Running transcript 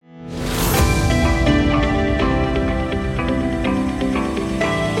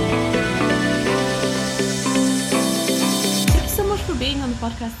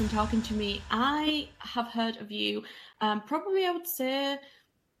been talking to me, I have heard of you probably I would say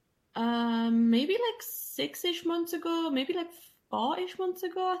maybe like 6-ish months ago, maybe like 4-ish months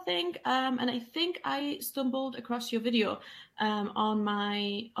ago, I think. And I think I stumbled across your video on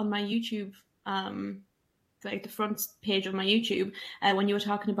my YouTube, like the front page of my YouTube, when you were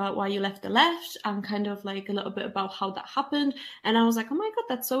talking about why you left the left and kind of like a little bit about how that happened. And I was like, oh my God,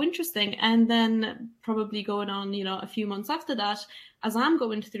 that's so interesting. And then probably going on, a few months after that, as I'm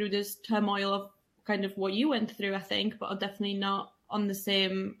going through this turmoil of kind of what you went through, I think, but definitely not on the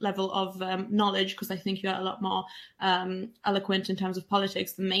same level of knowledge, because I think you're a lot more eloquent in terms of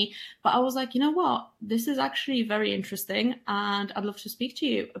politics than me. But I was like, you know what? This is actually very interesting, and I'd love to speak to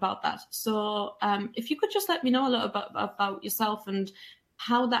you about that. So if you could just let me know a little bit about yourself and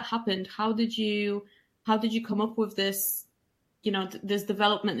how that happened. How did you come up with this? This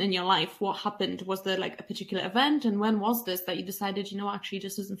development in your life. What happened? Was there like a particular event, and when was this that you decided, actually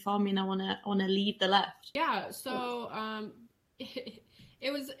this isn't for me, and I want to leave the left? Yeah, so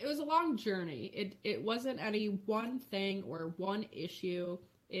it was a long journey. It wasn't any one thing or one issue.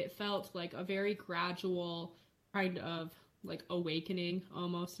 It felt like a very gradual kind of like awakening,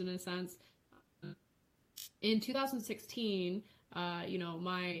 almost in a sense. In 2016,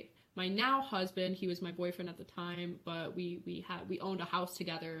 my now husband, he was my boyfriend at the time, but we owned a house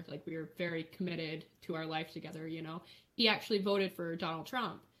together. Like, we were very committed to our life together. He actually voted for Donald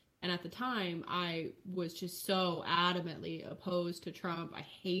Trump. And at the time, I was just so adamantly opposed to Trump. I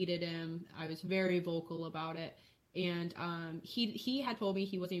hated him. I was very vocal about it. And he had told me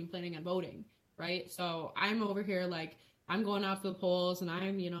he wasn't even planning on voting, right? So I'm over here like, I'm going off the polls, and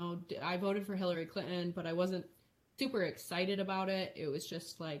I voted for Hillary Clinton, but I wasn't super excited about it. It was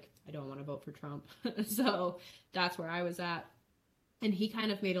just like, I don't want to vote for Trump. So that's where I was at. And he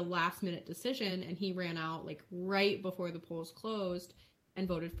kind of made a last minute decision, and he ran out like right before the polls closed and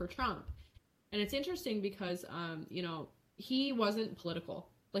voted for Trump. And it's interesting because, he wasn't political.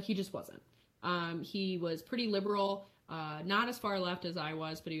 Like, he just wasn't. He was pretty liberal, not as far left as I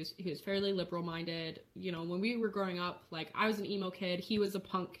was, but he was fairly liberal minded. When we were growing up, like, I was an emo kid, he was a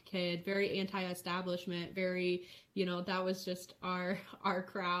punk kid, very anti-establishment, very, that was just our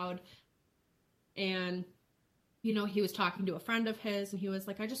crowd. And he was talking to a friend of his, and he was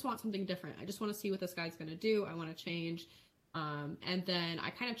like, I just want something different. I just want to see what this guy's going to do. I want to change. And then I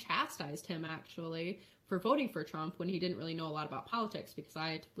kind of chastised him, actually, for voting for Trump when he didn't really know a lot about politics, because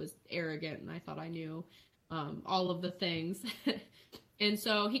I was arrogant and I thought I knew all of the things. And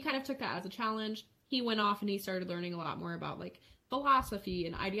so he kind of took that as a challenge. He went off and he started learning a lot more about like philosophy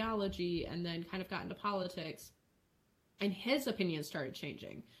and ideology, and then kind of got into politics. And his opinions started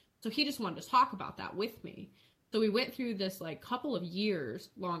changing. So he just wanted to talk about that with me. So we went through this like couple of years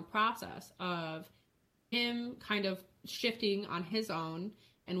long process of him kind of shifting on his own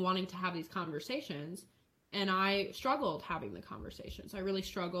and wanting to have these conversations. And I struggled having the conversations. I really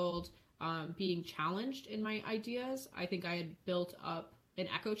struggled being challenged in my ideas. I think I had built up an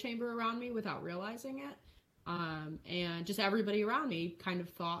echo chamber around me without realizing it. And just everybody around me kind of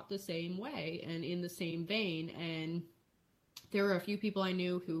thought the same way and in the same vein. And there were a few people I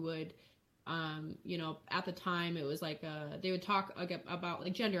knew who would, at the time it was like, they would talk about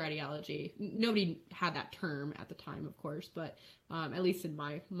like gender ideology. Nobody had that term at the time, of course, but at least in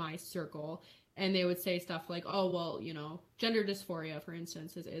my circle. And they would say stuff like, oh, well, gender dysphoria, for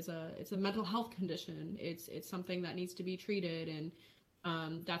instance, it's a mental health condition. It's something that needs to be treated.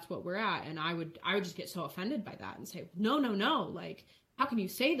 And that's what we're at. And I would just get so offended by that and say, no, like, how can you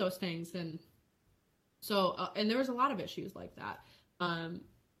say those things? And so, and there was a lot of issues like that.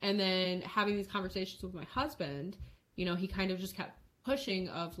 And then having these conversations with my husband, he kind of just kept pushing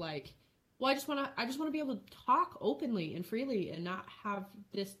of like, well, I just want to be able to talk openly and freely and not have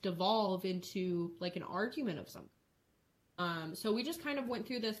this devolve into like an argument of something. So we just kind of went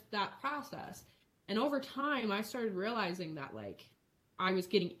through that process. And over time, I started realizing that like I was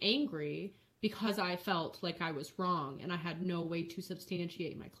getting angry because I felt like I was wrong and I had no way to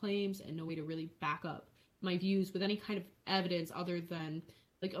substantiate my claims and no way to really back up my views with any kind of evidence other than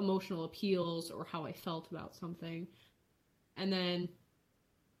like emotional appeals or how I felt about something. And then,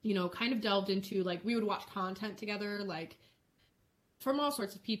 kind of delved into like, we would watch content together, like from all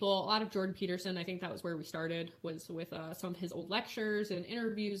sorts of people, a lot of Jordan Peterson. I think that was where we started, was with some of his old lectures and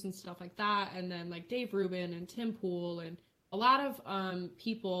interviews and stuff like that. And then like Dave Rubin and Tim Pool and a lot of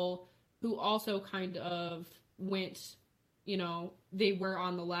people who also kind of went, they were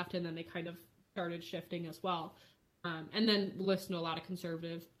on the left and then they kind of started shifting as well. And then listen to a lot of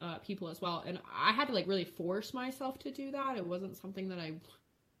conservative people as well. And I had to like really force myself to do that. It wasn't something that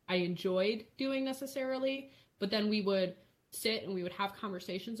I enjoyed doing necessarily. But then we would sit and we would have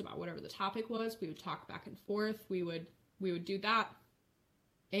conversations about whatever the topic was. We would talk back and forth. We would do that.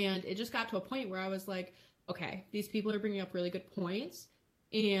 And it just got to a point where I was like, okay, these people are bringing up really good points,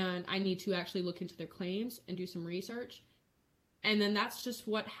 and I need to actually look into their claims and do some research. And then that's just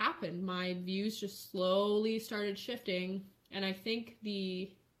what happened. My views just slowly started shifting. And I think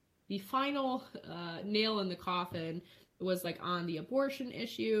the final nail in the coffin was like on the abortion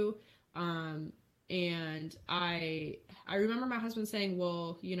issue. And I remember my husband saying,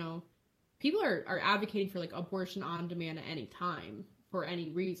 well, you know, people are advocating for like abortion on demand at any time for any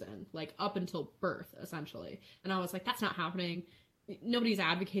reason, like up until birth, essentially. And I was like, that's not happening. Nobody's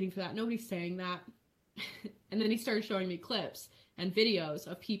advocating for that. Nobody's saying that. And then he started showing me clips and videos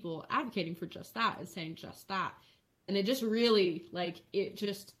of people advocating for just that and saying just that. And it just really, like, it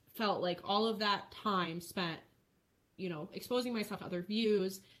just felt like all of that time spent, you know, exposing myself to other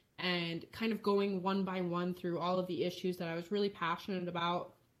views and kind of going one by one through all of the issues that I was really passionate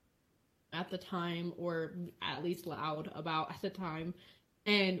about at the time, or at least loud about at the time,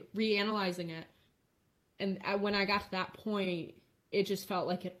 and reanalyzing it. And when I got to that point, it just felt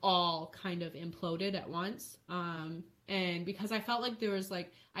like it all kind of imploded at once. And because I felt like there was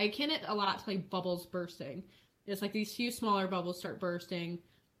like, I akin it a lot to like bubbles bursting. It's like these few smaller bubbles start bursting,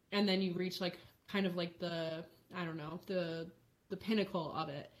 and then you reach like kind of like the, I don't know, the pinnacle of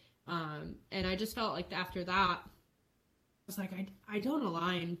it. And I just felt like after that, I was like, I don't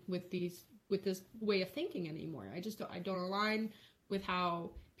align with this way of thinking anymore. I don't align with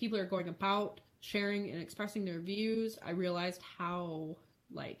how people are going about sharing and expressing their views. I realized how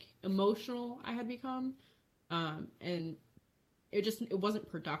like emotional I had become. And it wasn't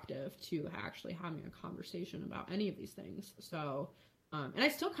productive to actually having a conversation about any of these things. So, and I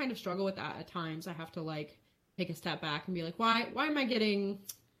still kind of struggle with that at times. I have to like take a step back and be like, why am I getting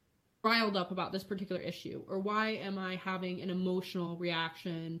riled up about this particular issue? Or why am I having an emotional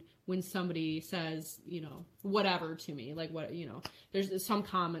reaction when somebody says, you know, whatever to me? Like, what, you know, there's some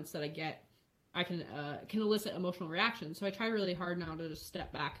comments that I get, I can elicit emotional reactions. So I try really hard now to just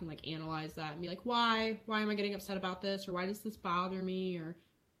step back and like analyze that and be like, why am I getting upset about this? Or why does this bother me? Or,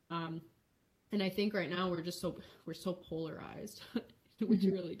 and I think right now we're so polarized, which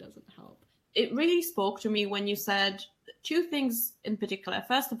really doesn't help. It really spoke to me when you said two things in particular.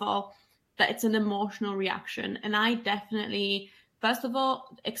 First of all, that it's an emotional reaction. And I definitely, first of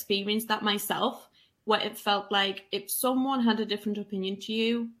all, experienced that myself, where it felt like if someone had a different opinion to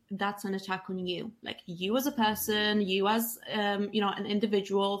you, that's an attack on you. Like you as a person, you as, you know, an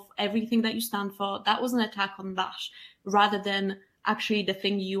individual, everything that you stand for, that was an attack on that, rather than actually the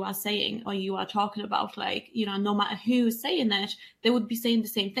thing you are saying or you are talking about. Like, you know, no matter who is saying it, they would be saying the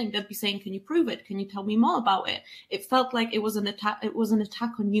same thing. They'd be saying, can you prove it? Can you tell me more about it? It felt like it was an attack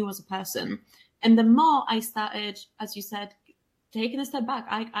on you as a person. And the more I started, as you said, taking a step back,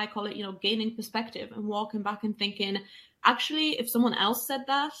 I call it, you know, gaining perspective and walking back and thinking, actually, if someone else said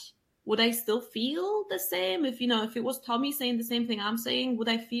that, would I still feel the same? If, you know, if it was Tommy saying the same thing I'm saying, would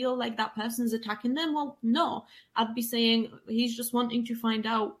I feel like that person is attacking them? Well, no. I'd be saying he's just wanting to find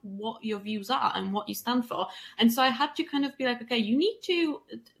out what your views are and what you stand for. And so I had to kind of be like, okay, you need to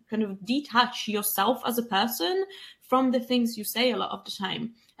kind of detach yourself as a person from the things you say a lot of the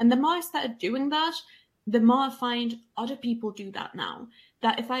time. And the more I started doing that, the more I find other people do that now.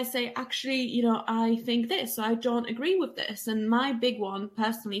 That if I say, actually, you know, I think this, I don't agree with this. And my big one,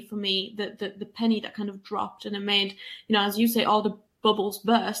 personally, for me, the penny that kind of dropped and it made, you know, as you say, all the bubbles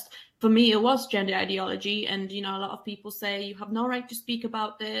burst. For me, it was gender ideology. And, you know, a lot of people say you have no right to speak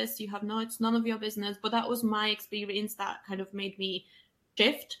about this. It's none of your business. But that was my experience that kind of made me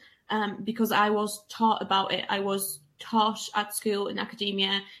shift, because I was taught about it. I was taught at school in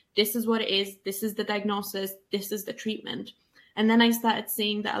academia, this is what it is. This is the diagnosis. This is the treatment. And then I started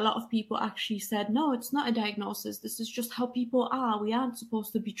seeing that a lot of people actually said, no, it's not a diagnosis. This is just how people are. We aren't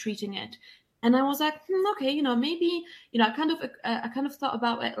supposed to be treating it. And I was like, okay, you know, maybe, you know, I kind of thought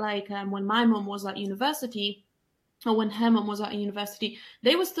about it like when my mom was at university, or when her mom was at university,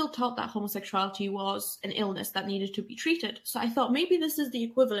 they were still taught that homosexuality was an illness that needed to be treated. So I thought maybe this is the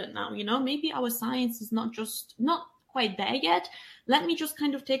equivalent now, you know, maybe our science is not quite there yet. Let me just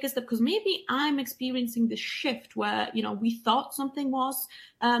kind of take a step, because maybe I'm experiencing this shift where, you know, we thought something was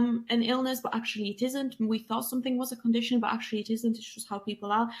an illness, but actually it isn't. We thought something was a condition, but actually it isn't. It's just how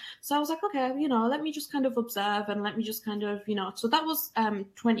people are. So I was like, okay, you know, let me just kind of observe and let me just kind of, you know, so that was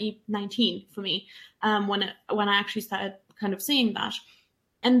 2019 for me, when I actually started kind of seeing that.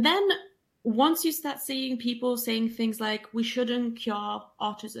 And then once you start seeing people saying things like, we shouldn't cure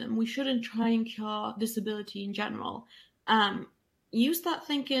autism, we shouldn't try and cure disability in general, you start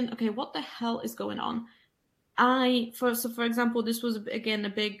thinking, okay, what the hell is going on? for example, this was again a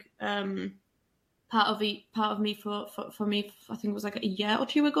big part of me for me. I think it was like a year or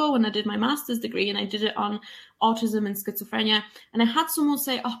two ago when I did my master's degree, and I did it on autism and schizophrenia. And I had someone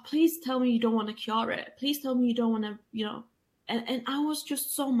say, "Oh, please tell me you don't want to cure it. Please tell me you don't want to, you know." And I was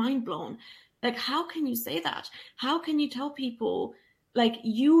just so mind blown. Like, how can you say that? How can you tell people, like,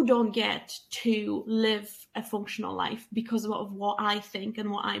 you don't get to live a functional life because of what I think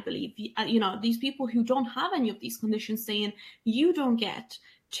and what I believe? You know, these people who don't have any of these conditions saying you don't get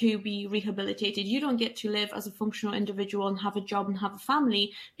to be rehabilitated, you don't get to live as a functional individual and have a job and have a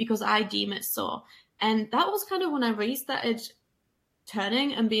family because I deem it so. And that was kind of when I really started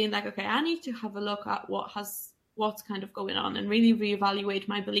turning and being like, okay, I need to have a look at what's kind of going on and really reevaluate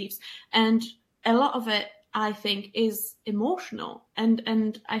my beliefs. And a lot of it, I think, is emotional,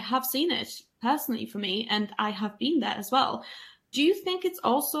 and I have seen it personally for me, and I have been there as well. Do you think it's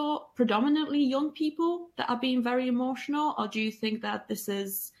also predominantly young people that are being very emotional, or do you think that this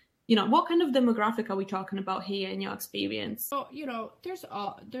is, you know, what kind of demographic are we talking about here in your experience? Well, you know, there's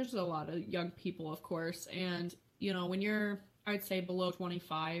a lot of young people, of course, and you know, when you're, I'd say, below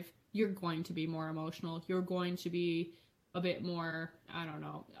 25, you're going to be more emotional. You're going to be a bit more, I don't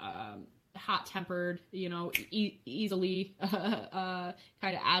know, hot-tempered, you know, easily kind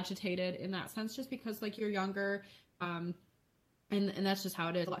of agitated in that sense, just because like you're younger, and that's just how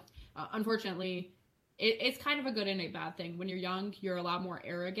it is. Unfortunately, it's kind of a good and a bad thing. When you're young, you're a lot more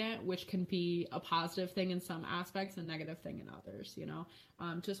arrogant, which can be a positive thing in some aspects and negative thing in others, you know,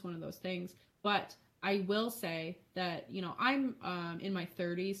 just one of those things. But I will say that, you know, I'm in my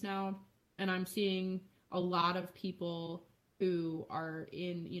 30s now, and I'm seeing a lot of people who are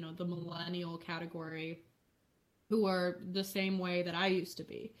in, you know, the millennial category who are the same way that I used to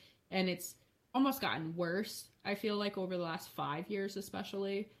be. And it's almost gotten worse, I feel like, over the last 5 years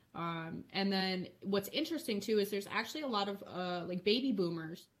especially. And then what's interesting too is there's actually a lot of like baby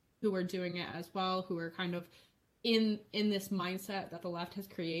boomers who are doing it as well, who are kind of in this mindset that the left has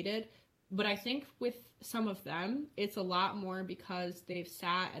created. But I think with some of them, it's a lot more because they've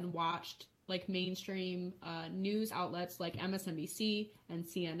sat and watched like mainstream news outlets like MSNBC and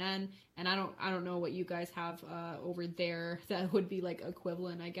CNN, and I don't know what you guys have over there that would be like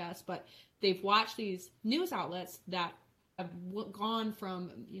equivalent, I guess, but they've watched these news outlets that have gone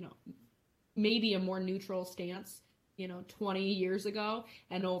from, you know, maybe a more neutral stance, you know, 20 years ago,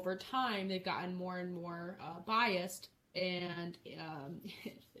 and over time they've gotten more and more biased and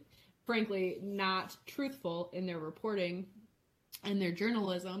frankly not truthful in their reporting and their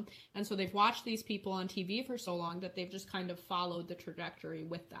journalism. And so they've watched these people on TV for so long that they've just kind of followed the trajectory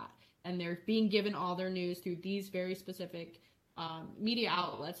with that. And they're being given all their news through these very specific media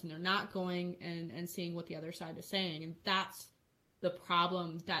outlets, and they're not going and seeing what the other side is saying. And that's the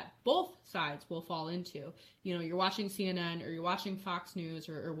problem that both sides will fall into. You know, you're watching CNN or you're watching Fox News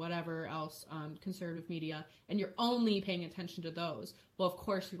or whatever else, conservative media, and you're only paying attention to those. Well, of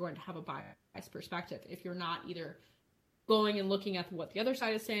course, you're going to have a biased perspective if you're not either going and looking at what the other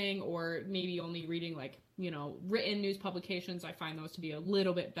side is saying, or maybe only reading, like, you know, written news publications. I find those to be a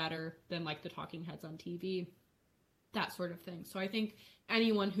little bit better than like the talking heads on TV, that sort of thing. So I think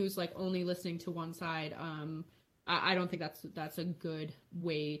anyone who's like only listening to one side, I don't think that's a good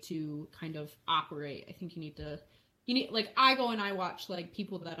way to kind of operate. I think you need like, I go and I watch like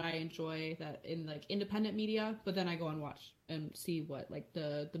people that I enjoy that in like independent media, but then I go and watch and see what like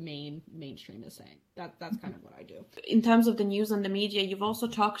the mainstream is saying. That's kind of what I do. In terms of the news and the media, you've also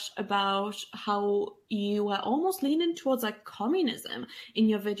talked about how you are almost leaning towards like communism in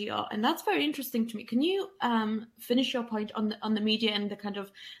your video, and that's very interesting to me. Can you finish your point on the media and the kind of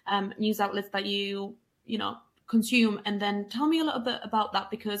news outlets that you know consume, and then tell me a little bit about that?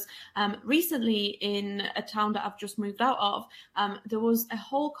 Because recently in a town that I've just moved out of, there was a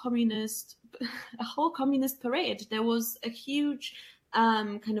whole communist parade. There was a huge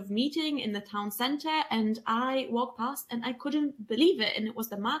kind of meeting in the town center, and I walked past and I couldn't believe it. And it was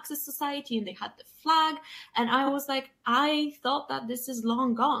the Marxist Society, and they had the flag, and I was like, I thought that this is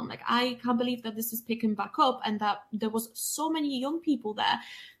long gone. Like, I can't believe that this is picking back up, and that there was so many young people there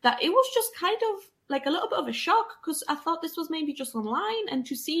that it was just kind of like a little bit of a shock, because I thought this was maybe just online, and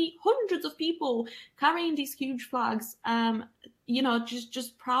to see hundreds of people carrying these huge flags, you know,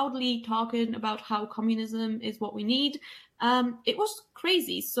 just proudly talking about how communism is what we need. It was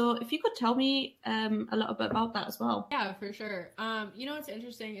crazy. So if you could tell me a little bit about that as well. Yeah, for sure. You know, what's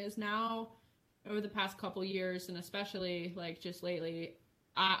interesting is now over the past couple years, and especially like just lately,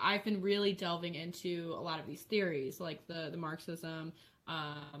 I've been really delving into a lot of these theories, like the Marxism,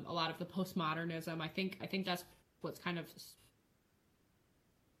 a lot of the postmodernism. I think that's what's kind of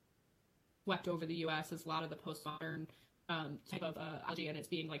swept over the US as a lot of the postmodern type of ideology, and it's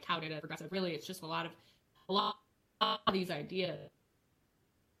being like touted as progressive. Really, it's just a lot of these ideas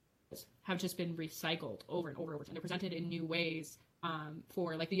have just been recycled over and over, and they're presented in new ways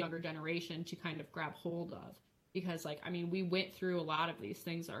for like the younger generation to kind of grab hold of. Because like, I mean, we went through a lot of these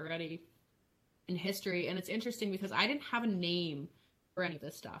things already in history, and it's interesting because I didn't have a name for any of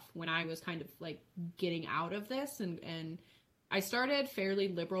this stuff when I was kind of like getting out of this, and I started fairly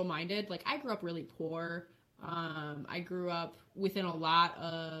liberal minded. Like, I grew up really poor. I grew up within a lot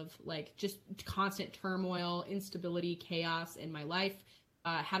of like just constant turmoil, instability, chaos in my life.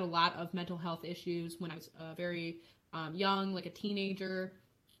 Had a lot of mental health issues when I was very young, like a teenager.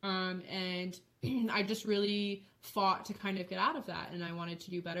 And I just really fought to kind of get out of that. And I wanted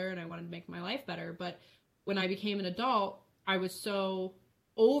to do better, and I wanted to make my life better. But when I became an adult, I was so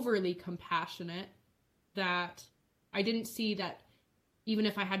overly compassionate that I didn't see that even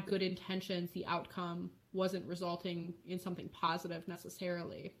if I had good intentions, the outcome wasn't resulting in something positive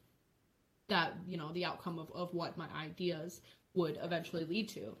necessarily. That, you know, the outcome of what my ideas would eventually lead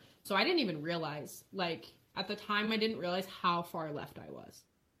to. So I didn't even realize, like, at the time, I didn't realize how far left I was.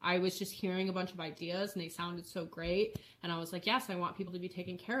 I was just hearing a bunch of ideas, and they sounded so great. And I was like, yes, I want people to be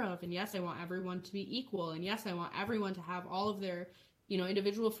taken care of. And yes, I want everyone to be equal. And yes, I want everyone to have all of their, you know,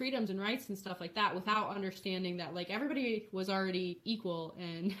 individual freedoms and rights and stuff like that, without understanding that, like, everybody was already equal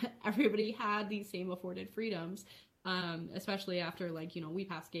and everybody had these same afforded freedoms, especially after, like, you know, we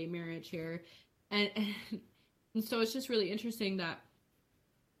passed gay marriage here. And so it's just really interesting that,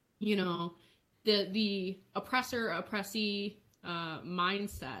 you know, the oppressor-oppressee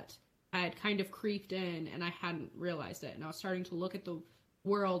mindset had kind of creeped in, and I hadn't realized it. And I was starting to look at the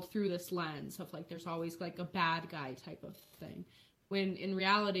world through this lens of, like, there's always, like, a bad guy type of thing. When in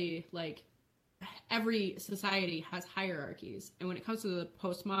reality, like, every society has hierarchies. And when it comes to the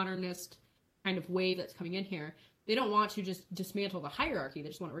postmodernist kind of wave that's coming in here, they don't want to just dismantle the hierarchy. They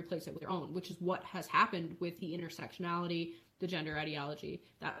just want to replace it with their own, which is what has happened with the intersectionality, the gender ideology,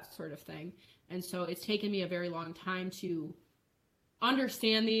 that sort of thing. And so it's taken me a very long time to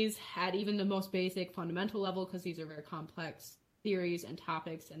understand these at even the most basic fundamental level, because these are very complex theories and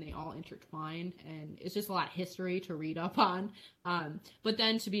topics, and they all intertwine, and it's just a lot of history to read up on. But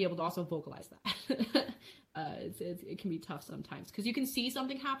then to be able to also vocalize that, it can be tough sometimes, because you can see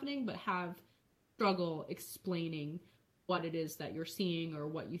something happening but have struggle explaining what it is that you're seeing or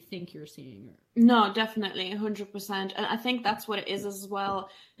what you think you're seeing. No, definitely, 100%. And I think that's what it is as well.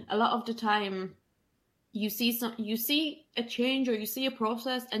 A lot of the time, you see a change, or you see a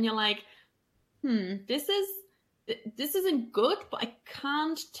process, and you're like, this isn't good, but I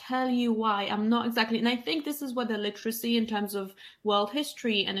can't tell you why. I'm not exactly. And I think this is where the literacy in terms of world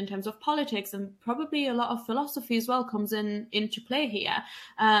history and in terms of politics and probably a lot of philosophy as well comes into play here.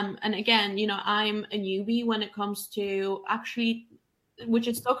 And again, you know, I'm a newbie when it comes to actually, which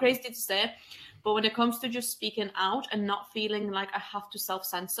is so crazy to say, but when it comes to just speaking out and not feeling like I have to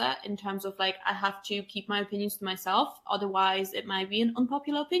self-censor in terms of, like, I have to keep my opinions to myself, otherwise it might be an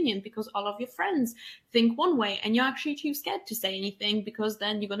unpopular opinion because all of your friends think one way and you're actually too scared to say anything, because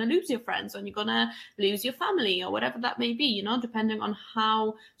then you're going to lose your friends, or you're going to lose your family, or whatever that may be, you know, depending on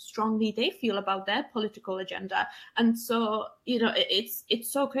how strongly they feel about their political agenda. And so, you know, it's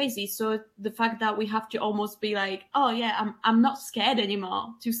so crazy. So the fact that we have to almost be like, oh yeah, I'm not scared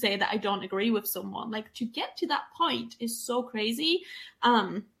anymore to say that I don't agree with someone, like, to get to that point is so crazy.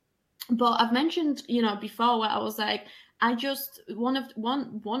 But I've mentioned, you know, before, where I was like, I just, one of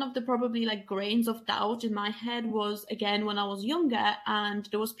the probably like grains of doubt in my head was, again, when I was younger and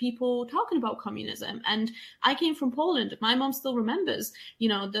there was people talking about communism, and I came from Poland. My mom still remembers, you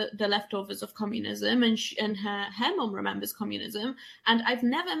know, the leftovers of communism, and her mom remembers communism. And I've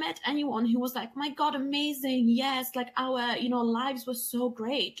never met anyone who was like, my God, amazing. Yes. Like, our, you know, lives were so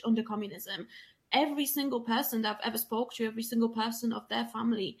great under communism. Every single person that I've ever spoke to, every single person of their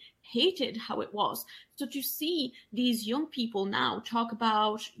family hated how it was. So to see these young people now talk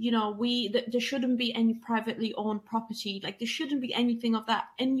about, you know, there shouldn't be any privately owned property, like there shouldn't be anything of that.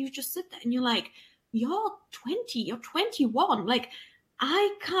 And you just sit there and you're like, you're 20, you're 21. Like,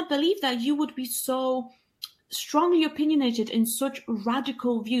 I can't believe that you would be so strongly opinionated in such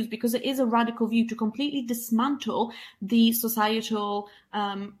radical views, because it is a radical view to completely dismantle the societal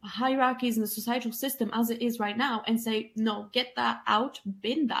hierarchies and the societal system as it is right now, and say, no, get that out,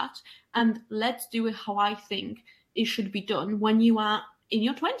 bin that, and let's do it how I think it should be done when you are in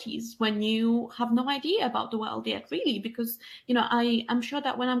your 20s, when you have no idea about the world yet, really. Because, you know, I'm sure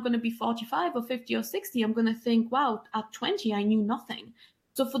that when I'm going to be 45 or 50 or 60, I'm going to think, wow, at 20, I knew nothing.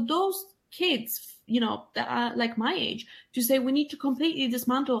 So for those kids, that are like my age, to say we need to completely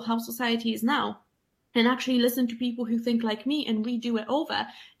dismantle how society is now and actually listen to people who think like me and redo it over,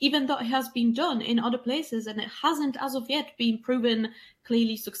 even though it has been done in other places and it hasn't as of yet been proven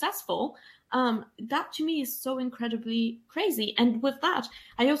clearly successful. That to me is so incredibly crazy. And with that,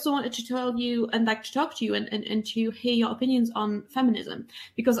 I also wanted to tell you and like to talk to you and to hear your opinions on feminism,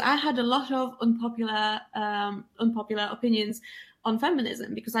 because I had a lot of unpopular opinions on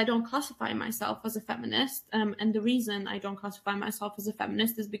feminism because I don't classify myself as a feminist. And the reason I don't classify myself as a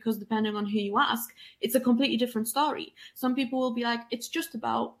feminist is because depending on who you ask, it's a completely different story. Some people will be like, it's just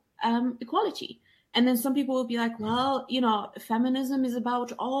about equality. And then some people will be like, well, feminism is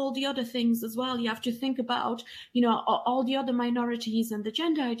about all the other things as well. You have to think about, all the other minorities and the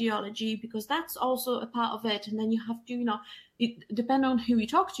gender ideology, because that's also a part of it. And then you have to, depending on who you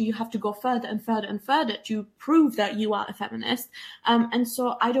talk to, you have to go further and further and further to prove that you are a feminist. And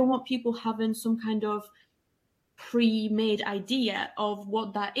so I don't want people having some kind of pre-made idea of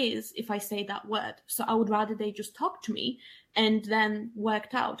what that is if I say that word. So I would rather they just talk to me and then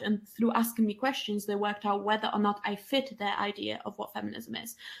worked out. And through asking me questions, they worked out whether or not I fit their idea of what feminism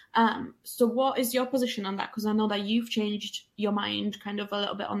is. So what is your position on that? Because I know that you've changed your mind kind of a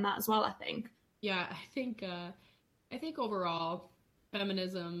little bit on that as well, I think. Yeah, I think overall,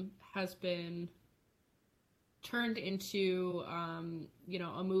 feminism has been turned into,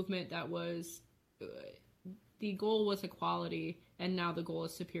 a movement that was, the goal was equality, and now the goal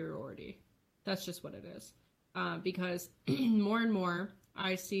is superiority. That's just what it is. Because more and more,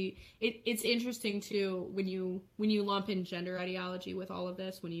 I see it's interesting too when you lump in gender ideology with all of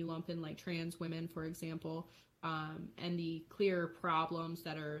this, when you lump in like trans women, for example, and the clear problems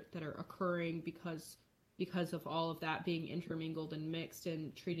that are occurring because of all of that being intermingled and mixed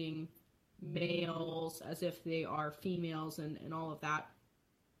and treating males as if they are females and all of that,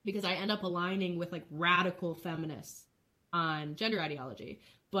 because I end up aligning with like radical feminists on gender ideology,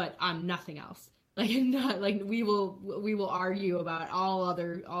 but on nothing else. Like not like we will argue about all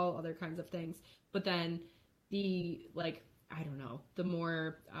other kinds of things, but then the like I don't know, the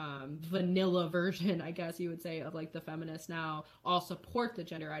more vanilla version, I guess you would say, of like the feminists now all support the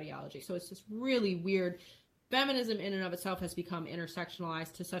gender ideology. So it's just really weird. Feminism in and of itself has become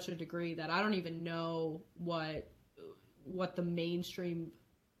intersectionalized to such a degree that I don't even know what the mainstream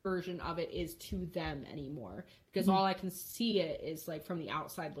version of it is to them anymore, because all I can see it is like from the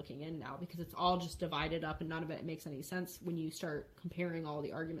outside looking in now, because it's all just divided up and none of it makes any sense when you start comparing all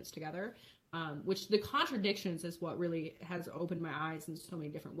the arguments together, which the contradictions is what really has opened my eyes in so many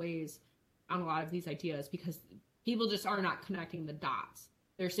different ways on a lot of these ideas, because people just are not connecting the dots.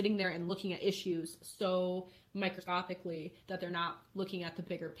 They're sitting there and looking at issues so microscopically that they're not looking at the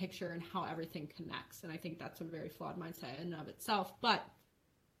bigger picture and how everything connects. And I think that's a very flawed mindset in and of itself. But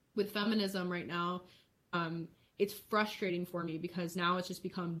with feminism right now, it's frustrating for me because now it's just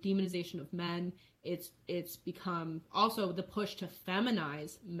become demonization of men. It's become also the push to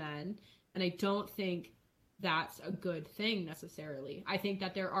feminize men, and I don't think that's a good thing necessarily. I think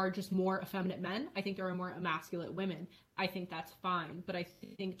that there are just more effeminate men. I think there are more emasculate women. I think that's fine, but I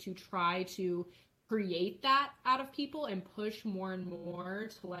think to try to create that out of people and push more and more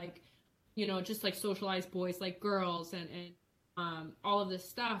to like, just like socialize boys like girls and all of this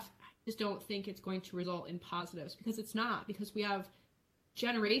stuff, I just don't think it's going to result in positives, because it's not, because we have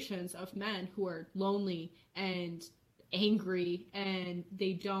generations of men who are lonely and angry and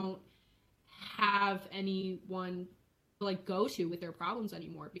they don't have anyone to like go to with their problems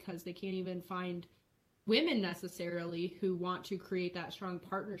anymore, because they can't even find women necessarily who want to create that strong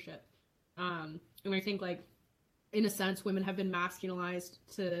partnership. And I think like in a sense women have been masculinized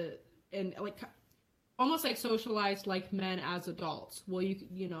to and like almost like socialized like men as adults. Well,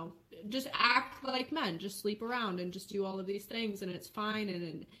 you know, just act like men, just sleep around and just do all of these things and it's fine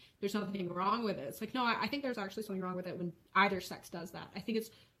and there's nothing wrong with it. It's like, no, I think there's actually something wrong with it when either sex does that. I think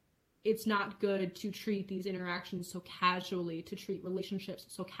it's not good to treat these interactions so casually, to treat relationships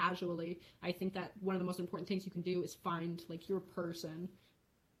so casually. I think that one of the most important things you can do is find like your person.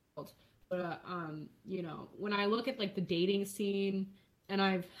 But you know, when I look at like the dating scene, and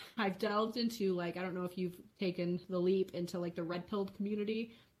I've delved into like, I don't know if you've taken the leap into like the red pilled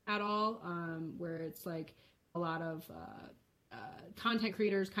community at all, where it's like a lot of content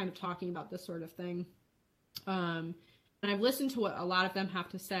creators kind of talking about this sort of thing. And I've listened to what a lot of them have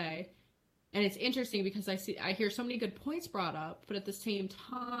to say, and it's interesting because I hear so many good points brought up, but at the same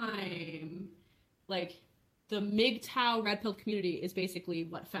time, like the MGTOW red pill community is basically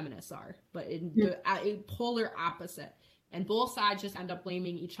what feminists are, but in the polar opposite. And both sides just end up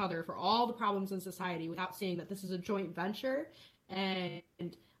blaming each other for all the problems in society without seeing that this is a joint venture. And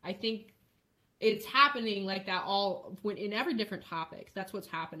I think it's happening like that all when in every different topic. That's what's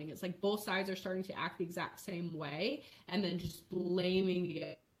happening. It's like both sides are starting to act the exact same way and then just blaming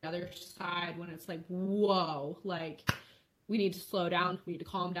the other side when it's like, whoa, like we need to slow down, we need to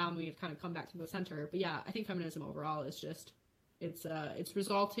calm down, we need to kind of come back to the center. But yeah, I think feminism overall is just it's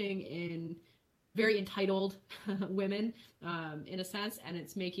resulting in very entitled women in a sense, and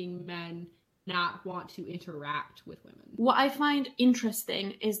it's making men not want to interact with women. What I find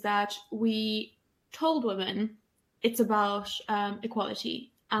interesting is that we told women it's about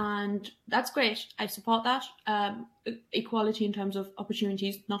equality, and that's great. I support that. Equality in terms of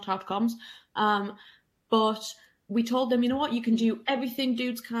opportunities, not outcomes. But we told them, you know what, you can do everything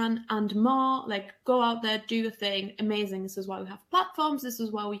dudes can and more. Like, go out there, do your thing. Amazing. This is why we have platforms. This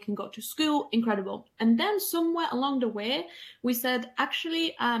is why we can go to school. Incredible. And then somewhere along the way, we said,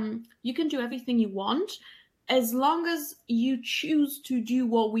 actually, you can do everything you want as long as you choose to do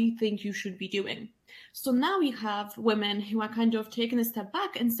what we think you should be doing. So now you have women who are kind of taking a step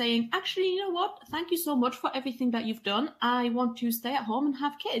back and saying, actually, you know what? Thank you so much for everything that you've done. I want to stay at home and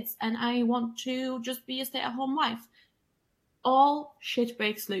have kids, and I want to just be a stay-at-home wife. All shit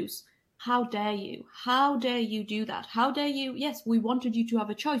breaks loose. How dare you? How dare you do that? How dare you? Yes, we wanted you to have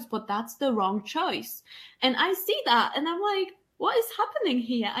a choice, but that's the wrong choice. And I see that, and I'm like, what is happening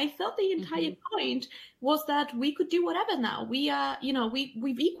here? I thought the entire point was that we could do whatever now. We are,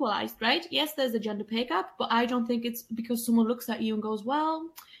 we've equalized, right? Yes, there's a gender pay gap, but I don't think it's because someone looks at you and goes, well,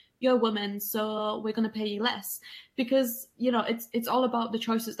 you're a woman, so we're going to pay you less. Because, it's all about the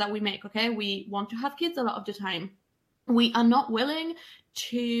choices that we make, okay? We want to have kids a lot of the time. We are not willing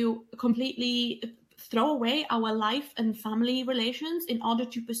to completely throw away our life and family relations in order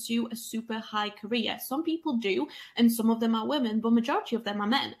to pursue a super high career. Some people do, and some of them are women, but majority of them are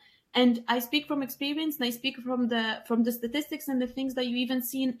men. And I speak from experience, and I speak from the statistics and the things that you even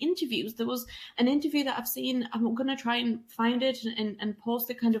see in interviews. There was an interview that I've seen. I'm going to try and find it and post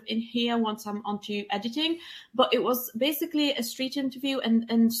it kind of in here once I'm onto editing. But it was basically a street interview,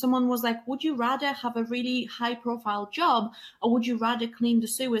 and someone was like, would you rather have a really high profile job, or would you rather clean the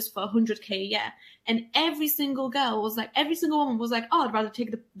sewers for 100K a year? And every single woman was like, oh, I'd rather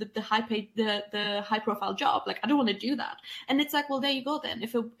take the high profile job. Like, I don't want to do that. And it's like, well, there you go then.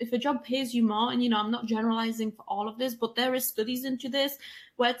 If a job pays you more, and I'm not generalizing for all of this, but there is studies into this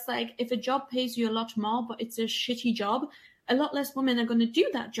where it's like, if a job pays you a lot more, but it's a shitty job, a lot less women are going to do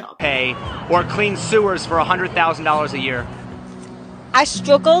that job. Pay or clean sewers for $100,000 a year. I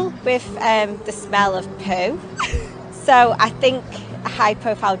struggle with the smell of poo. So I think a high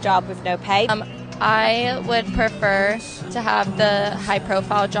profile job with no pay. I would prefer to have the high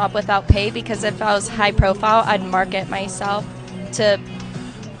profile job without pay, because if I was high profile, I'd market myself to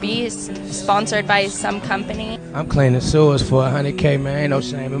be sponsored by some company. I'm cleaning sewers for 100K, man. Ain't no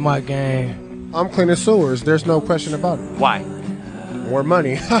shame in my game. I'm cleaning sewers. There's no question about it. Why? More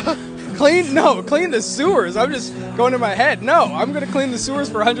money. Clean the sewers. I'm just going in my head. No, I'm going to clean the sewers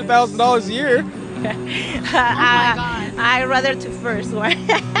for $100,000 a year. I'd rather to first one.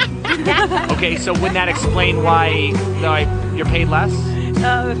 Okay, so wouldn't that explain why you're paid less?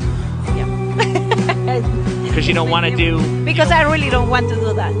 Yeah. Because you don't want to do... Because I really don't want to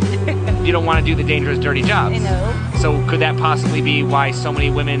do that. You don't want to do the dangerous, dirty jobs. I know. So could that possibly be why so many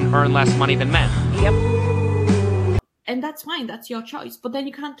women earn less money than men? Yep. And that's fine, that's your choice. But then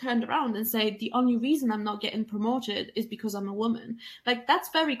you can't turn around and say, the only reason I'm not getting promoted is because I'm a woman. Like, that's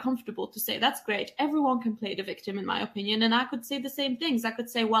very comfortable to say. That's great. Everyone can play the victim, in my opinion. And I could say the same things. I could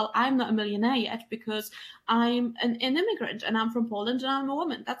say, well, I'm not a millionaire yet because I'm an immigrant and I'm from Poland and I'm a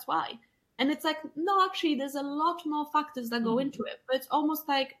woman. That's why. And it's like, no, actually, there's a lot more factors that go into it. But it's almost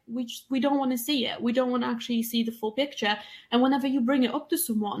like we don't want to see it. We don't want to actually see the full picture. And whenever you bring it up to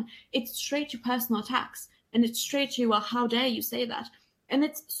someone, it's straight to personal attacks. And it's straight to, well, how dare you say that? And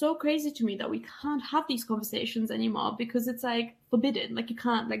it's so crazy to me that we can't have these conversations anymore because it's like forbidden. Like, you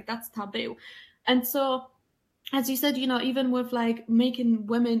can't, like, that's taboo. And so, as you said, even with like making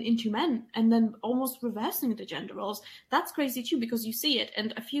women into men and then almost reversing the gender roles, that's crazy too, because you see it.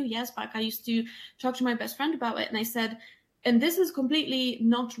 And a few years back, I used to talk to my best friend about it. And I said, and this is completely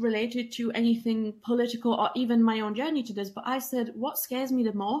not related to anything political or even my own journey to this, but I said, what scares me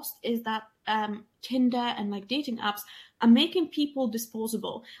the most is that Tinder and like dating apps are making people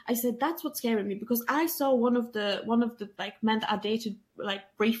disposable. I said, that's what's scaring me, because I saw one of the like men that I dated like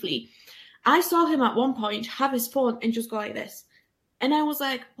briefly. I saw him at one point have his phone and just go like this. And I was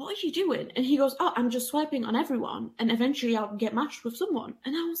like, what are you doing? And he goes, oh, I'm just swiping on everyone and eventually I'll get matched with someone.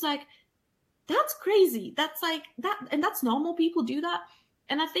 And I was like, that's crazy. That's like that. And that's normal. People do that.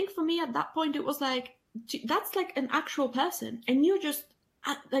 And I think for me at that point, it was like, that's like an actual person. And you're just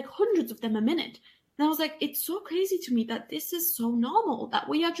like hundreds hundreds of them a minute. And I was like, it's so crazy to me that this is so normal, that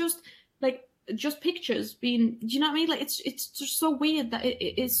we are just like, just pictures being, do you know what I mean? Like, it's just so weird that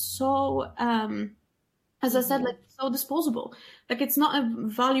it is so, as I said, like, so disposable. Like, it's not a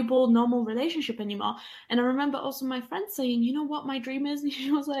valuable, normal relationship anymore. And I remember also my friend saying, you know what my dream is? And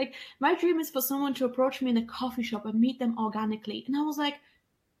she was like, my dream is for someone to approach me in a coffee shop and meet them organically. And I was like,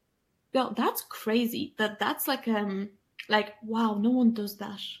 girl, that's crazy. That's like, wow, no one does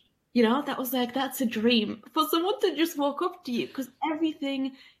that. You know, that was like, that's a dream for someone to just walk up to you, because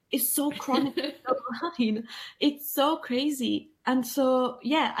everything is so chronic online. It's so crazy. And so,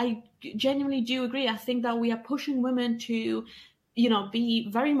 yeah, I genuinely do agree. I think that we are pushing women to, you know,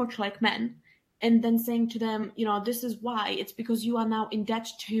 be very much like men, and then saying to them, you know, this is why. It's because you are now in debt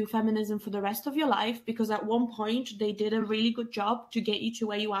to feminism for the rest of your life, because at one point they did a really good job to get you to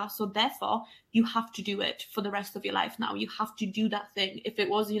where you are. So therefore, you have to do it for the rest of your life now. You have to do that thing. If it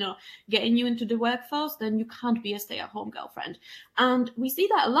was, you know, getting you into the workforce, then you can't be a stay-at-home girlfriend. And we see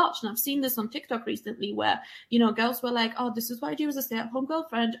that a lot. And I've seen this on TikTok recently where, you know, girls were like, oh, this is what I do as a stay-at-home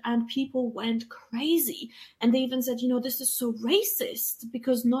girlfriend. And people went crazy. And they even said, you know, this is so racist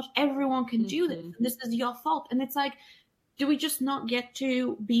because not everyone can do this. And this is your fault. And it's like, do we just not get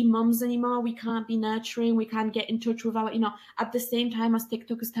to be mums anymore? We can't be nurturing. We can't get in touch with our, you know, at the same time as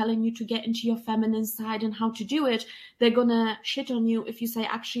TikTok is telling you to get into your feminine side and how to do it, they're gonna shit on you if you say,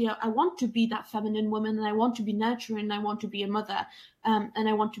 actually, I want to be that feminine woman, and I want to be nurturing, and I want to be a mother, and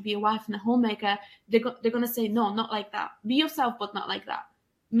I want to be a wife and a homemaker. They're gonna say, no, not like that. Be yourself, but not like that.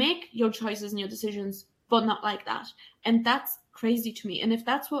 Make your choices and your decisions, but not like that. And that's crazy to me. And if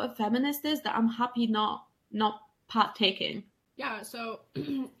that's what a feminist is, that I'm happy not partaking. Yeah, so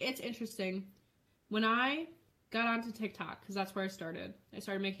it's interesting. When I got onto TikTok, because that's where I started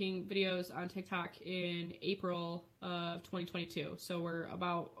making videos on TikTok in April of 2022. So we're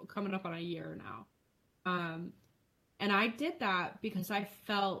about coming up on a year now. And I did that because I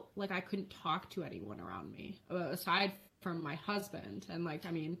felt like I couldn't talk to anyone around me aside from my husband. And like,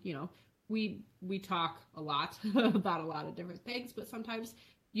 I mean, you know, we talk a lot about a lot of different things, but sometimes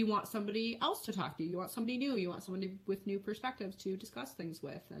you want somebody else to talk to. You want somebody new. You want somebody with new perspectives to discuss things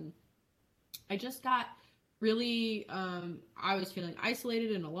with. And I just got really, I was feeling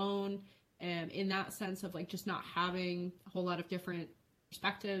isolated and alone, and in that sense of like just not having a whole lot of different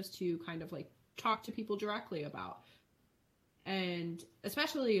perspectives to kind of like talk to people directly about. And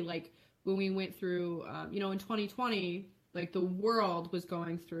especially like when we went through, you know, in 2020, like the world was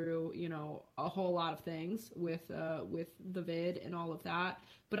going through, you know, a whole lot of things with the vid and all of that.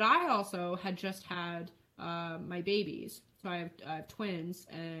 But I also had just had my babies. So I have twins,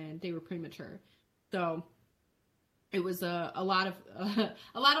 and they were premature. So it was a lot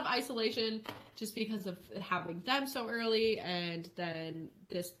of isolation just because of having them so early, and then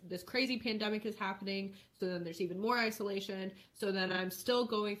this crazy pandemic is happening, so then there's even more isolation. So then I'm still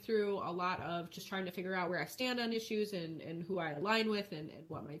going through a lot of just trying to figure out where I stand on issues and who I align with and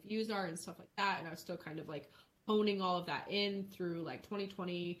what my views are and stuff like that. And I was still kind of like honing all of that in through like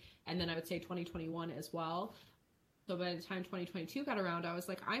 2020, and then I would say 2021 as well. So by the time 2022 got around, I was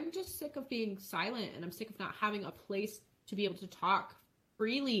like, I'm just sick of being silent, and I'm sick of not having a place to be able to talk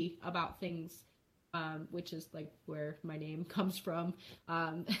freely about things, which is like where my name comes from.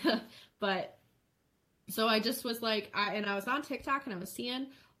 But so I just was like, I was on TikTok, and I was seeing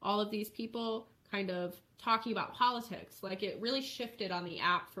all of these people kind of talking about politics. Like, it really shifted on the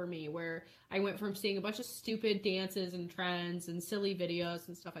app for me, where I went from seeing a bunch of stupid dances and trends and silly videos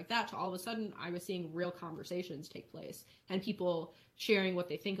and stuff like that to all of a sudden I was seeing real conversations take place and people sharing what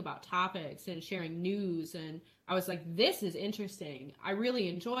they think about topics and sharing news. And I was like, this is interesting. I really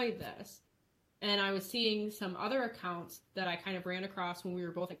enjoyed this. And I was seeing some other accounts that I kind of ran across when we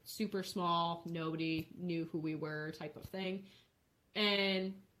were both like super small, nobody knew who we were type of thing.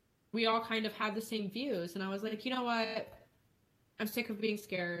 And we all kind of had the same views. And I was like, you know what? I'm sick of being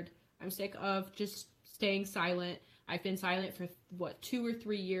scared. I'm sick of just staying silent. I've been silent for 2 or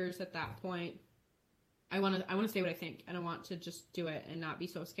 3 years at that point. I want to say what I think, and I want to just do it and not be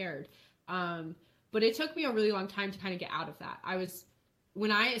so scared. But it took me a really long time to kind of get out of that.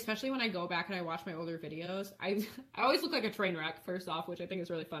 Especially when I go back and I watch my older videos, I always look like a train wreck, first off, which I think is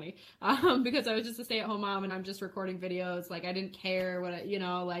really funny, because I was just a stay-at-home mom and I'm just recording videos. Like, I didn't care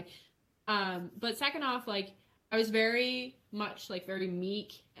but second off, like, I was very much like very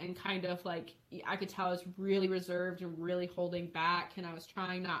meek and kind of like, I could tell I was really reserved and really holding back, and I was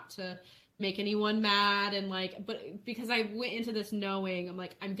trying not to make anyone mad, and like, but because I went into this knowing, I'm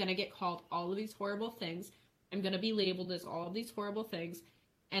like, I'm gonna get called all of these horrible things. I'm going to be labeled as all of these horrible things.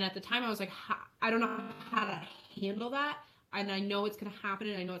 And at the time I was like, I don't know how to handle that. and I know it's going to happen,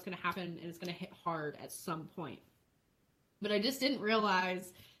 and I know it's going to happen, and it's going to hit hard at some point. But I just didn't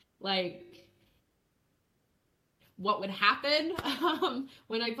realize, like, what would happen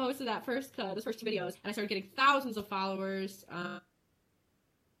when I posted those first 2 videos, and I started getting thousands of followers.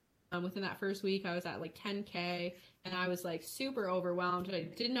 Within that first week, I was at like 10K, and I was like super overwhelmed. I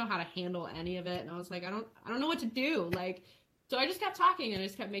didn't know how to handle any of it, and I was like, I don't know what to do. Like, so I just kept talking, and I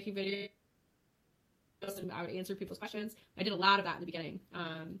just kept making videos, and I would answer people's questions. I did a lot of that in the beginning,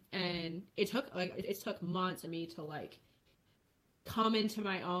 and it took months of me to like come into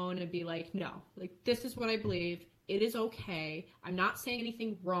my own and be like, no, like, this is what I believe. It is okay. I'm not saying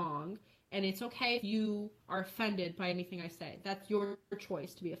anything wrong. And it's okay if you are offended by anything I say. That's your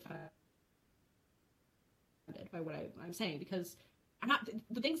choice to be offended by what I'm saying, because I'm not,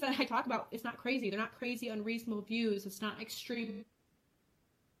 the things that I talk about, it's not crazy. They're not crazy, unreasonable views. It's not extreme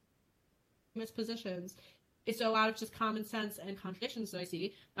positions. It's a lot of just common sense and contradictions that I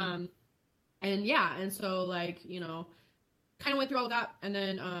see. And so, like, you know, kind of went through all of that, and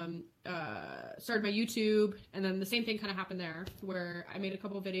then started my YouTube, and then the same thing kind of happened there, where I made a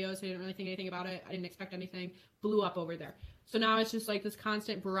couple of videos. I didn't really think anything about it. I didn't expect anything. Blew up over there. So now it's just like this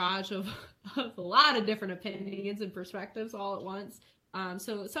constant barrage of a lot of different opinions and perspectives all at once.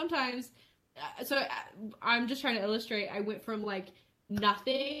 So sometimes, I'm just trying to illustrate. I went from like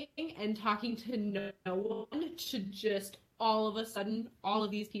nothing and talking to no one to just all of a sudden, all of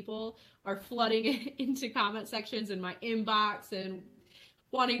these people are flooding into comment sections in my inbox and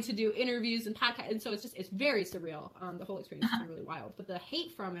wanting to do interviews and podcasts. And so it's very surreal. The whole experience has been really wild, but the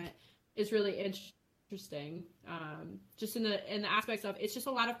hate from it is really interesting. Just in the aspects of, it's just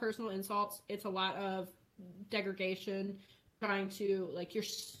a lot of personal insults. It's a lot of degradation, trying to, like, you're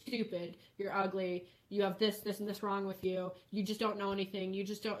stupid, you're ugly, you have this and this wrong with you, you just don't know anything, you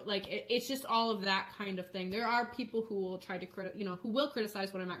just don't, like, it's just all of that kind of thing. There are people who will try to who will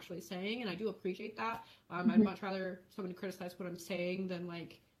criticize what I'm actually saying, and I do appreciate that. I'd much rather someone criticize what I'm saying than,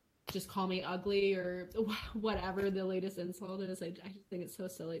 like, just call me ugly or whatever the latest insult is. I just think it's so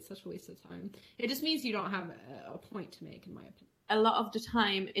silly. It's such a waste of time. It just means you don't have a point to make, in my opinion. A lot of the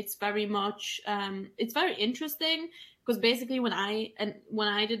time, it's very much, it's very interesting, because basically when I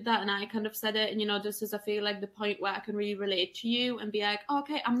did that and I kind of said it, and, you know, this is, I feel like, the point where I can really relate to you and be like, oh,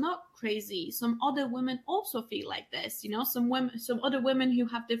 okay, I'm not crazy. Some other women also feel like this, you know, some other women who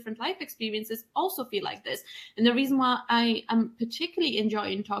have different life experiences also feel like this. And the reason why I am particularly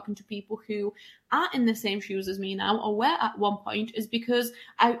enjoying talking to people who are in the same shoes as me now, or were at one point, is because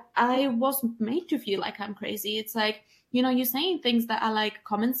I wasn't made to feel like I'm crazy. It's like, you know, you're saying things that are like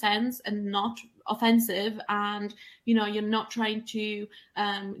common sense and not offensive, and, you know, you're not trying to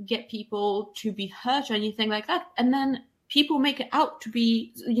get people to be hurt or anything like that. And then people make it out to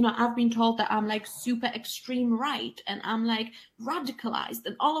be, you know, I've been told that I'm like super extreme right, and I'm like radicalized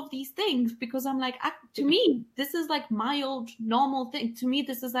and all of these things, because I'm like, to me, this is like mild, normal thing. To me,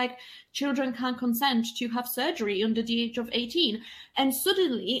 this is like children can't consent to have surgery under the age of 18. And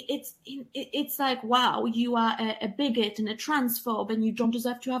suddenly it's like, wow, you are a bigot and a transphobe, and you don't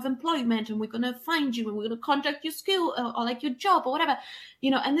deserve to have employment, and we're going to find you, and we're going to contact your school or like your job or whatever,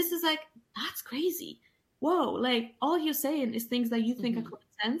 you know. And this is like, that's crazy. Whoa, like, all you're saying is things that you think are common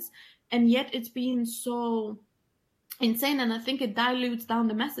sense, and yet it's being so insane. And I think it dilutes down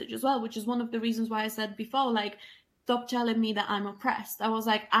the message as well, which is one of the reasons why I said before, like, stop telling me that I'm oppressed. I was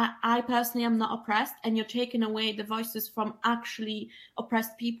like, I personally am not oppressed, and you're taking away the voices from actually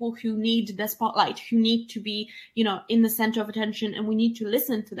oppressed people who need the spotlight, who need to be, you know, in the center of attention, and we need to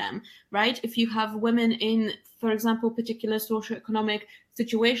listen to them, right? If you have women in, for example, particular socioeconomic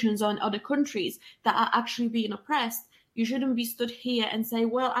situations or in other countries that are actually being oppressed, you shouldn't be stood here and say,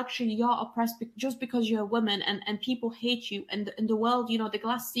 well, actually, you're oppressed just because you're a woman, and people hate you, and in the world, you know, the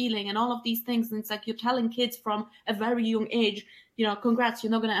glass ceiling and all of these things. And it's like, you're telling kids from a very young age, you know, congrats,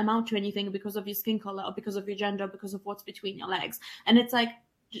 you're not going to amount to anything because of your skin color or because of your gender, or because of what's between your legs. And it's like,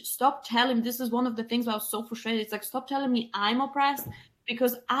 stop telling, this is one of the things where I was so frustrated. It's like, stop telling me I'm oppressed,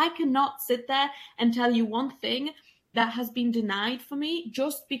 because I cannot sit there and tell you one thing that has been denied for me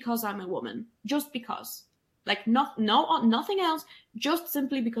just because I'm a woman, just because. Like, nothing else, just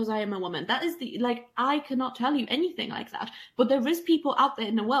simply because I am a woman. That is I cannot tell you anything like that. But there is people out there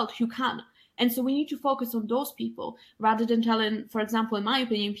in the world who can. And so we need to focus on those people rather than telling, for example, in my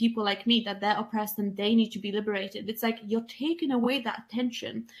opinion, people like me that they're oppressed and they need to be liberated. It's like, you're taking away that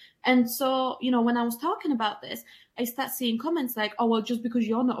attention. And so, you know, when I was talking about this, I start seeing comments like, oh, well, just because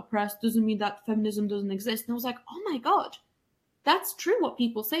you're not oppressed doesn't mean that feminism doesn't exist. And I was like, oh my God, that's true what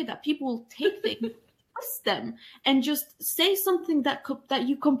people say, that people take things twist them and just say something that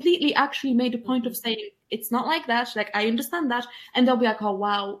you completely actually made a point of saying, it's not like that, like, I understand that, and they'll be like, oh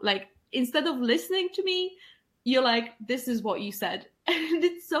wow, like, instead of listening to me, you're like, this is what you said. And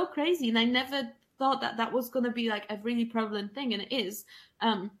it's so crazy, and I never thought that was going to be like a really prevalent thing, and it is.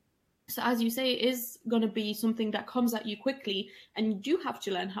 So as you say, it is going to be something that comes at you quickly, and you do have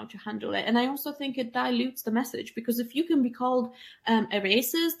to learn how to handle it. And I also think it dilutes the message, because if you can be called a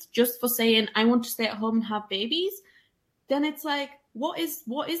racist just for saying, I want to stay at home and have babies, then it's like, what is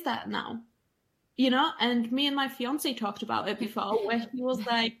that now? You know? And me and my fiance talked about it before, where he was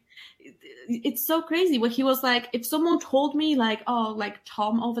like, it's so crazy, where he was like, if someone told me like, oh, like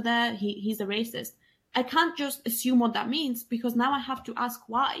Tom over there, he's a racist, I can't just assume what that means, because now I have to ask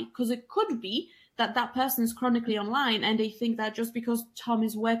why. Because it could be that person is chronically online and they think that just because Tom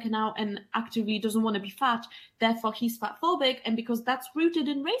is working out and actively doesn't want to be fat, therefore he's fatphobic. And because that's rooted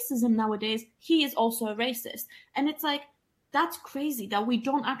in racism nowadays, he is also a racist. And it's like, that's crazy that we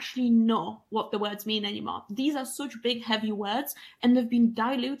don't actually know what the words mean anymore. These are such big, heavy words, and they've been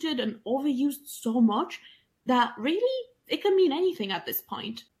diluted and overused so much that really it can mean anything at this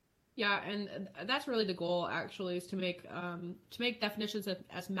point. Yeah, and that's really the goal, actually, is to make definitions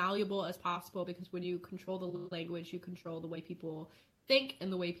as malleable as possible, because when you control the language, you control the way people think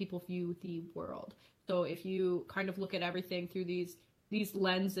and the way people view the world. So if you kind of look at everything through these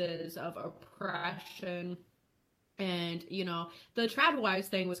lenses of oppression, and, you know, the trad wives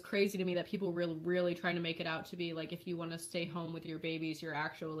thing was crazy to me, that people were really trying to make it out to be like, if you want to stay home with your babies, you're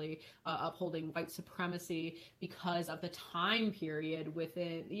actually upholding white supremacy because of the time period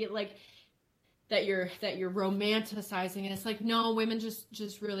within, like, that you're romanticizing. And it's like, no, women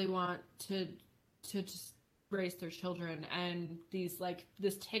just really want to just raise their children. And these, like,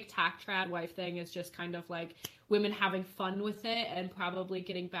 this tic-tac trad wife thing is just kind of like women having fun with it, and probably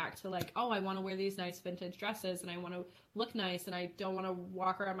getting back to like, oh, I want to wear these nice vintage dresses, and I want to look nice, and I don't want to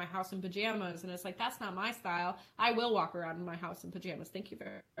walk around my house in pajamas. And it's like, that's not my style. I will walk around in my house in pajamas. Thank you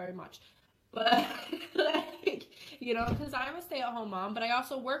very, very much. But like, you know, because I'm a stay-at-home mom, but I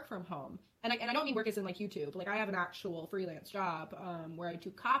also work from home. And I don't mean work as in like YouTube. Like, I have an actual freelance job where I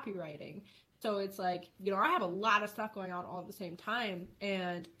do copywriting. So it's like, you know, I have a lot of stuff going on all at the same time.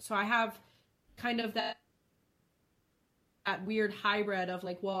 And so I have kind of that weird hybrid of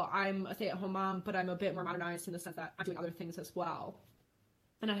like, well, I'm a stay-at-home mom, but I'm a bit more modernized in the sense that I'm doing other things as well.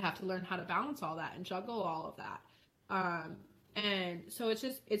 And I have to learn how to balance all that and juggle all of that. And so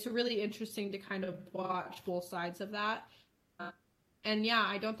it's really interesting to kind of watch both sides of that. And yeah,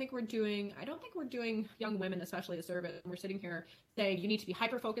 I don't think we're doing young women especially a service. We're sitting here saying you need to be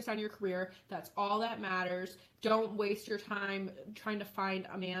hyper focused on your career. That's all that matters. Don't waste your time trying to find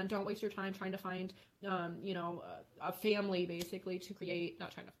a man. Don't waste your time trying to find, a family, basically, to create.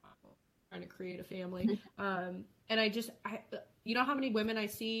 Not trying to create a family. And I you know how many women I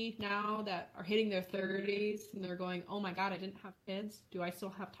see now that are hitting their 30s and they're going, oh my God, I didn't have kids. Do I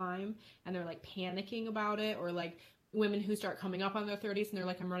still have time? And they're like panicking about it, or like women who start coming up on their 30s and they're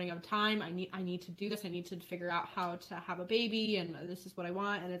like, I'm running out of time. I need to do this. I need to figure out how to have a baby, and this is what I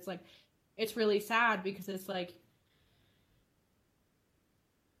want. And it's like, it's really sad, because it's like,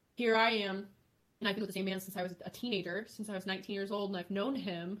 here I am, and I've been with the same man since I was a teenager, since I was 19 years old, and I've known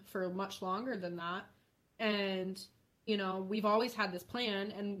him for much longer than that. And, you know, we've always had this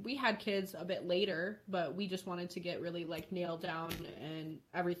plan, and we had kids a bit later, but we just wanted to get really like nailed down and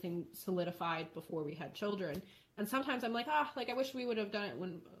everything solidified before we had children. And sometimes I'm like, I wish we would have done it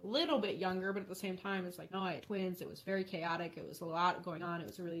when a little bit younger, but at the same time, it's like, no, I had twins. It was very chaotic. It was a lot going on. It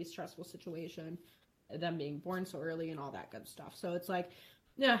was a really stressful situation, them being born so early and all that good stuff. So it's like,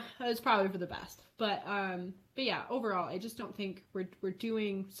 yeah, it's probably for the best. But yeah, overall, I just don't think we're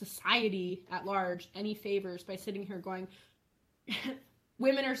doing society at large any favors by sitting here going,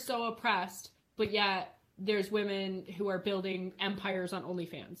 women are so oppressed, but yet there's women who are building empires on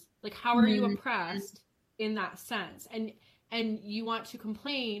OnlyFans. Like, how are you oppressed in that sense? And you want to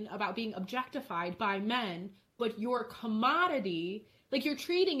complain about being objectified by men, but your commodity, like, you're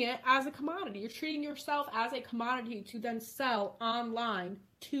treating it as a commodity. You're treating yourself as a commodity to then sell online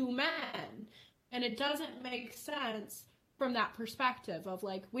to men. And it doesn't make sense from that perspective of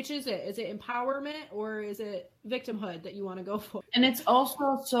like, which is it? Is it empowerment or is it victimhood that you want to go for? And it's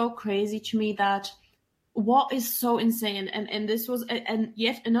also so crazy to me that what is so insane, and this was and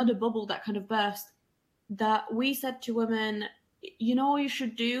yet another bubble that kind of burst, that we said to women, you know what you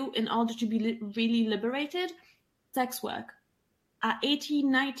should do in order to be really liberated? Sex work. At 18,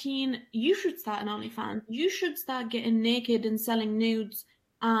 19, you should start an OnlyFans. You should start getting naked and selling nudes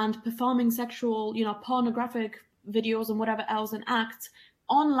and performing sexual, pornographic videos and whatever else and acts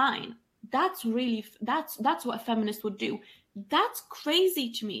online. that's really, that's what a feminist would do. That's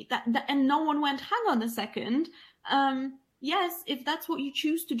crazy to me. That and no one went, hang on a second. Yes, if that's what you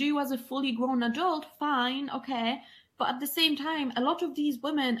choose to do as a fully grown adult, fine, okay. But at the same time, a lot of these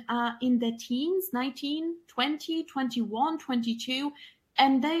women are in their teens, 19, 20, 21, 22,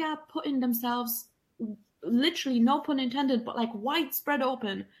 and they are putting themselves, literally, no pun intended, but like widespread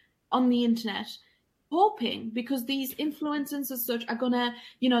open on the internet, hoping, because these influencers as such are gonna,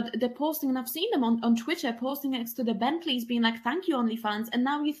 they're posting, and I've seen them on Twitter posting next to the Bentleys being like, thank you, OnlyFans. And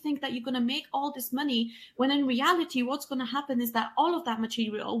now you think that you're gonna make all this money, when in reality, what's gonna happen is that all of that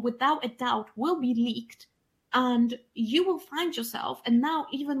material, without a doubt, will be leaked. And you will find yourself, and now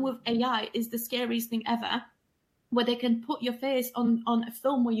even with AI is the scariest thing ever, where they can put your face on a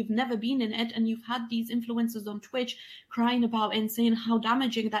film where you've never been in it, and you've had these influencers on Twitch crying about it and saying how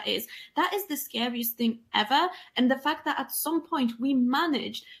damaging that is. That is the scariest thing ever. And the fact that at some point we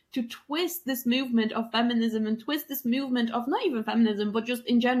managed to twist this movement of feminism and twist this movement of not even feminism, but just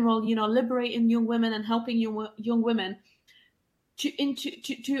in general, liberating young women and helping young women to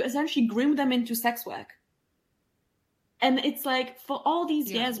essentially groom them into sex work. And it's like, for all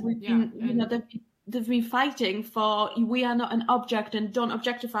these years, we've been, they've been fighting for, we are not an object and don't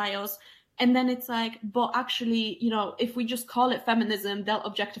objectify us. And then it's like, but actually, if we just call it feminism, they'll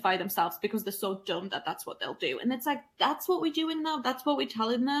objectify themselves because they're so dumb that that's what they'll do. And it's like, that's what we're doing now. That's what we're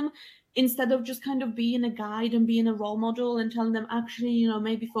telling them, instead of just kind of being a guide and being a role model and telling them, actually,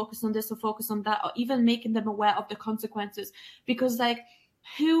 maybe focus on this or focus on that, or even making them aware of the consequences. Because like,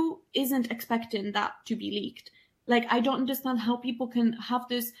 who isn't expecting that to be leaked? Like, I don't understand how people can have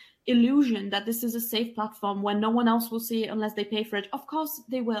this illusion that this is a safe platform when no one else will see it unless they pay for it. Of course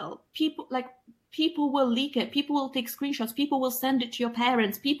they will. People will leak it. People will take screenshots. People will send it to your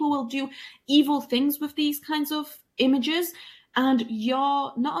parents. People will do evil things with these kinds of images. And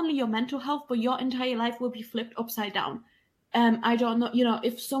not only your mental health, but your entire life will be flipped upside down. I don't know,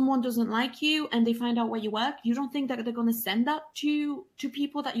 if someone doesn't like you and they find out where you work, you don't think that they're going to send that to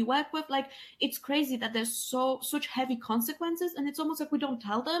people that you work with? Like, it's crazy that there's such heavy consequences, and it's almost like we don't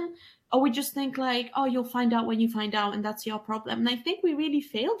tell them, or we just think like, oh, you'll find out when you find out, and that's your problem. And I think we really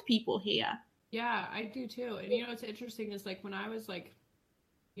failed people here. Yeah, I do too. And what's interesting is like when I was like,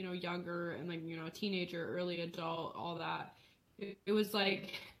 younger and like, a teenager, early adult, all that, it was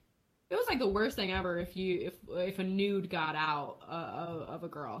like the worst thing ever if a nude got out of a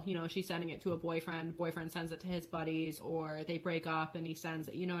girl. She's sending it to a boyfriend sends it to his buddies, or they break up and he sends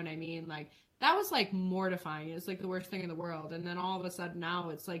it, you know what I mean? Like, that was like mortifying. It was like the worst thing in the world. And then all of a sudden now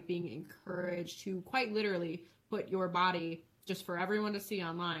it's like being encouraged to quite literally put your body just for everyone to see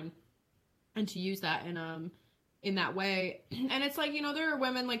online and to use that in that way. And it's like, there are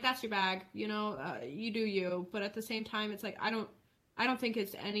women like, that's your bag, you do you. But at the same time, it's like, I don't think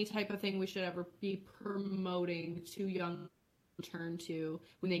it's any type of thing we should ever be promoting to young turn to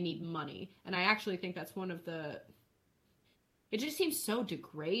when they need money. And I actually think that's one of it just seems so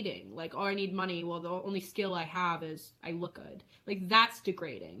degrading. Like, oh, I need money. Well, the only skill I have is I look good. Like, that's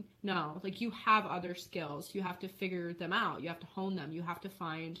degrading. No, like, you have other skills. You have to figure them out. You have to hone them. You have to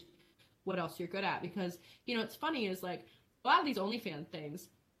find what else you're good at. Because, it's funny is like, a lot of these OnlyFans things,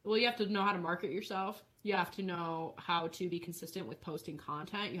 well, you have to know how to market yourself. You have to know how to be consistent with posting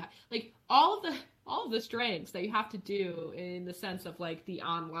content. You have like all of the strengths that you have to do in the sense of like the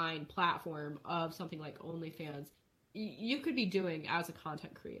online platform of something like OnlyFans. You could be doing as a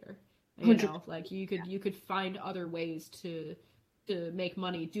content creator. Like you could find other ways to make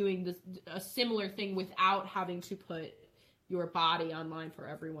money doing a similar thing without having to put your body online for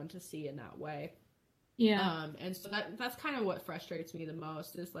everyone to see in that way. Yeah. And so that's kind of what frustrates me the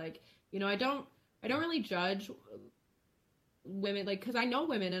most is like, I don't really judge women, like, because I know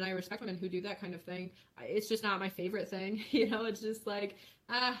women and I respect women who do that kind of thing. It's just not my favorite thing. It's just like,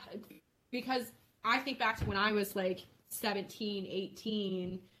 because I think back to when I was like 17,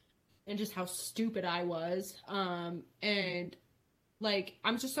 18 and just how stupid I was. And like,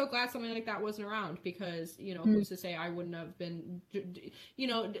 I'm just so glad something like that wasn't around because, who's to say I wouldn't have been,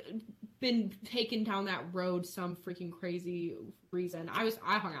 been taken down that road some freaking crazy reason. I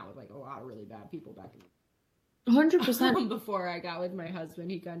hung out with like a lot of really bad people back in 100%. Before I got with my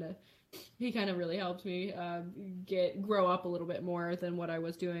husband. He kind of really helped me grow up a little bit more than what I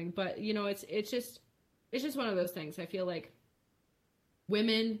was doing. But it's just one of those things. I feel like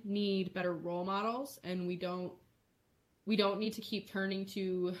women need better role models, and we don't need to keep turning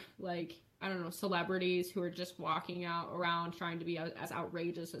to like, I don't know, celebrities who are just walking around trying to be as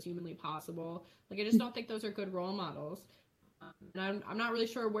outrageous as humanly possible. Like, I just don't think those are good role models. And I'm not really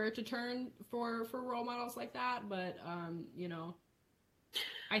sure where to turn for role models like that, but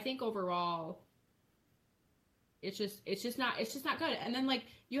I think overall, it's just not good. And then like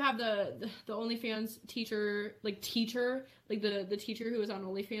you have the OnlyFans teacher, the teacher who was on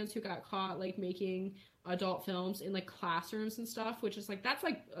OnlyFans who got caught like making adult films in like classrooms and stuff, which is like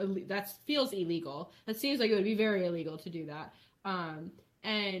that feels illegal. That seems like it would be very illegal to do that.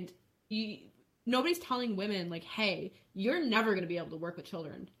 And nobody's telling women like, hey, you're never going to be able to work with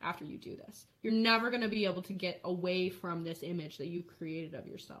children after you do this. You're never going to be able to get away from this image that you created of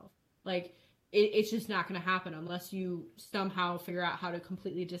yourself. Like, it's just not going to happen unless you somehow figure out how to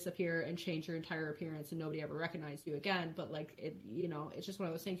completely disappear and change your entire appearance and nobody ever recognizes you again. But like, it's just one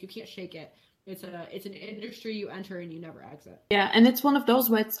of those things. You can't shake it. It's an industry you enter and you never exit. Yeah, and it's one of those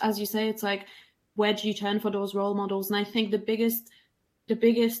where, as you say, it's like, where do you turn for those role models? And I think the biggest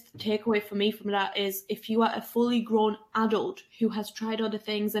takeaway for me from that is, if you are a fully grown adult who has tried other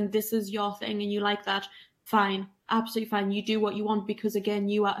things and this is your thing and you like that, fine, absolutely fine. You do what you want, because again,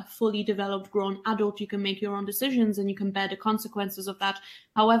 you are a fully developed grown adult. You can make your own decisions and you can bear the consequences of that.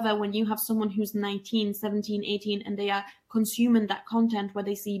 However, when you have someone who's 19, 17, 18 and they are consuming that content where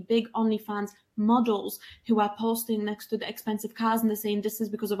they see big OnlyFans models who are posting next to the expensive cars and they're saying, this is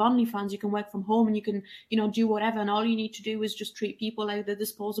because of OnlyFans, you can work from home and you can, do whatever, and all you need to do is just treat people like they're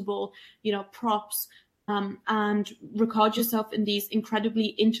disposable, props. And record yourself in these incredibly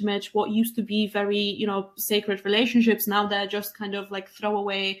intimate, what used to be very, sacred relationships. Now they're just kind of like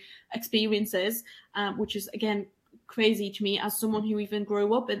throwaway experiences, which is, again, crazy to me as someone who even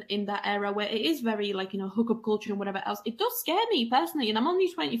grew up in that era where it is very like, hookup culture and whatever else. It does scare me personally. And I'm only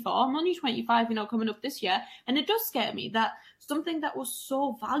 24, I'm only 25, coming up this year. And it does scare me that something that was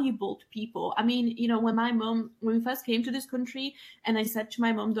so valuable to people. I mean, when we first came to this country and I said to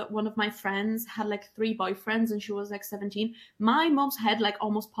my mom that one of my friends had like 3 boyfriends and she was like 17, my mom's head like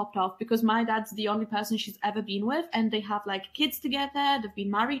almost popped off, because my dad's the only person she's ever been with. And they have like kids together. They've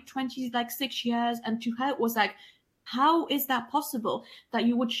been married 26 years. And to her, it was like, how is that possible that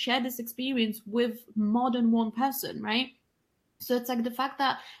you would share this experience with more than one person, right? So it's like the fact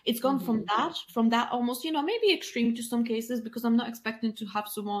that it's gone from that almost, maybe extreme to some cases, because I'm not expecting to have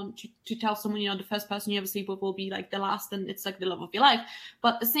someone to tell someone, the first person you ever sleep with will be like the last and it's like the love of your life.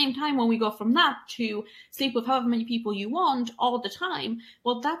 But at the same time, when we go from that to sleep with however many people you want all the time,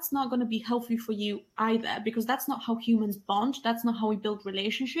 well, that's not going to be healthy for you either, because that's not how humans bond. That's not how we build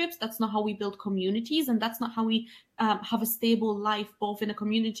relationships. That's not how we build communities. And that's not how we have a stable life, both in a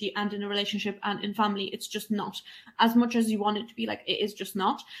community and in a relationship and in family. It's just not. As much as you want it to be, like, it is just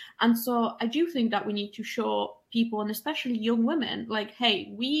not. And so I do think that we need to show people, and especially young women, like,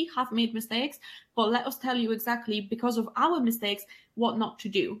 hey, we have made mistakes, but let us tell you exactly, because of our mistakes, what not to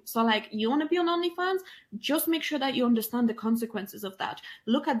do. So like, you want to be on OnlyFans, just make sure that you understand the consequences of that.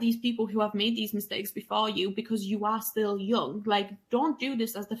 Look at these people who have made these mistakes before you, because you are still young. Like, don't do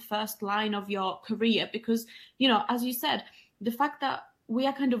this as the first line of your career, because, as you said, the fact that we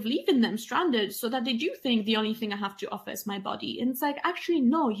are kind of leaving them stranded so that they do think the only thing I have to offer is my body. And it's like, actually,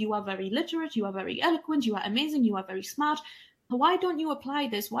 no, you are very literate, you are very eloquent, you are amazing, you are very smart. Why don't you apply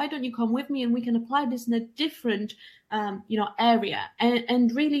this? Why don't you come with me and we can apply this in a different, area,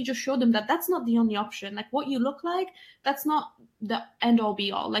 and really just show them that that's not the only option. Like, what you look like, that's not the end all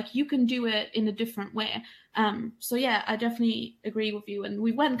be all. Like, you can do it in a different way. So yeah, I definitely agree with you. And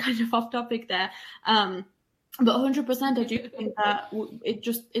we went kind of off topic there. But 100%, I do think that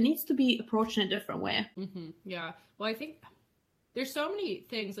it needs to be approached in a different way. Mm-hmm. Yeah. Well, I think there's so many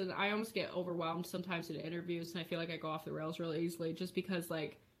things, and I almost get overwhelmed sometimes in interviews, and I feel like I go off the rails really easily, just because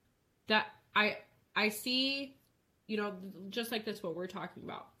like that I see, just like this, what we're talking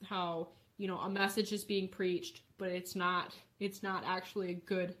about, how, a message is being preached, but it's not actually a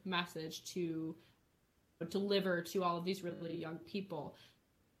good message to deliver to all of these really young people.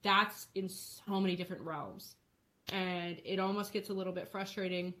 That's in so many different realms. And it almost gets a little bit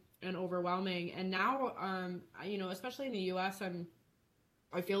frustrating and overwhelming. And now, especially in the US,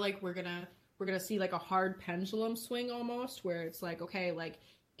 I feel like we're gonna see like a hard pendulum swing almost, where it's like, okay, like,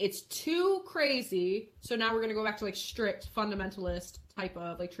 it's too crazy, so now we're gonna go back to like strict fundamentalist type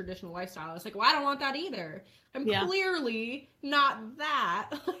of like traditional lifestyle. It's like, well, I don't want that either. I'm clearly not that.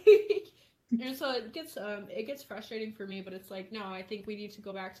 And so it gets frustrating for me, but it's like, no, I think we need to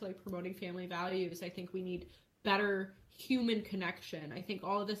go back to like promoting family values. I think we need better human connection. I think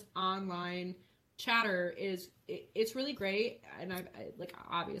all of this online chatter it's really great, and I like,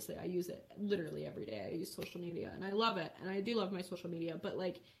 obviously I use it literally every day. I use social media and I love it, and I do love my social media, but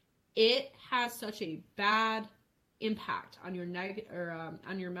like, it has such a bad impact on your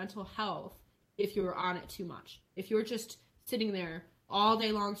on your mental health if you're on it too much. If you're just sitting there all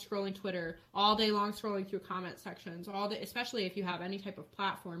day long scrolling Twitter, all day long scrolling through comment sections, especially if you have any type of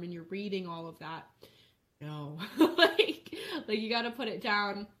platform and you're reading all of that. No, like you got to put it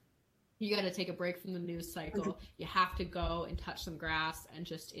down. You got to take a break from the news cycle. You have to go and touch some grass and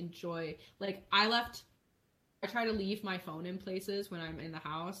just enjoy. Like I try to leave my phone in places when I'm in the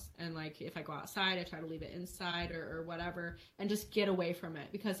house, and like if I go outside, I try to leave it inside or whatever, and just get away from it,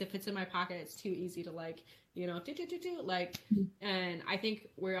 because if it's in my pocket, it's too easy to like, you know, like, and I think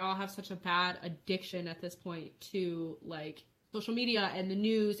we all have such a bad addiction at this point to like social media and the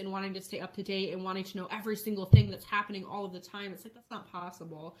news and wanting to stay up to date and wanting to know every single thing that's happening all of the time. It's like, that's not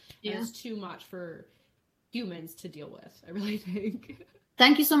possible. Yeah. And it's too much for humans to deal with, I really think.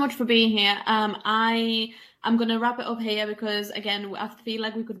 Thank you so much for being here. I'm going to wrap it up here because, again, I feel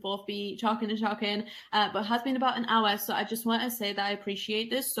like we could both be talking, but it has been about an hour. So I just want to say that I appreciate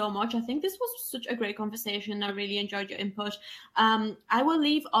this so much. I think this was such a great conversation. I really enjoyed your input. I will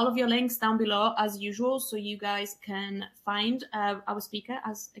leave all of your links down below as usual, so you guys can find our speaker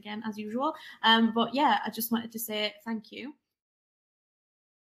as usual. But yeah, I just wanted to say thank you.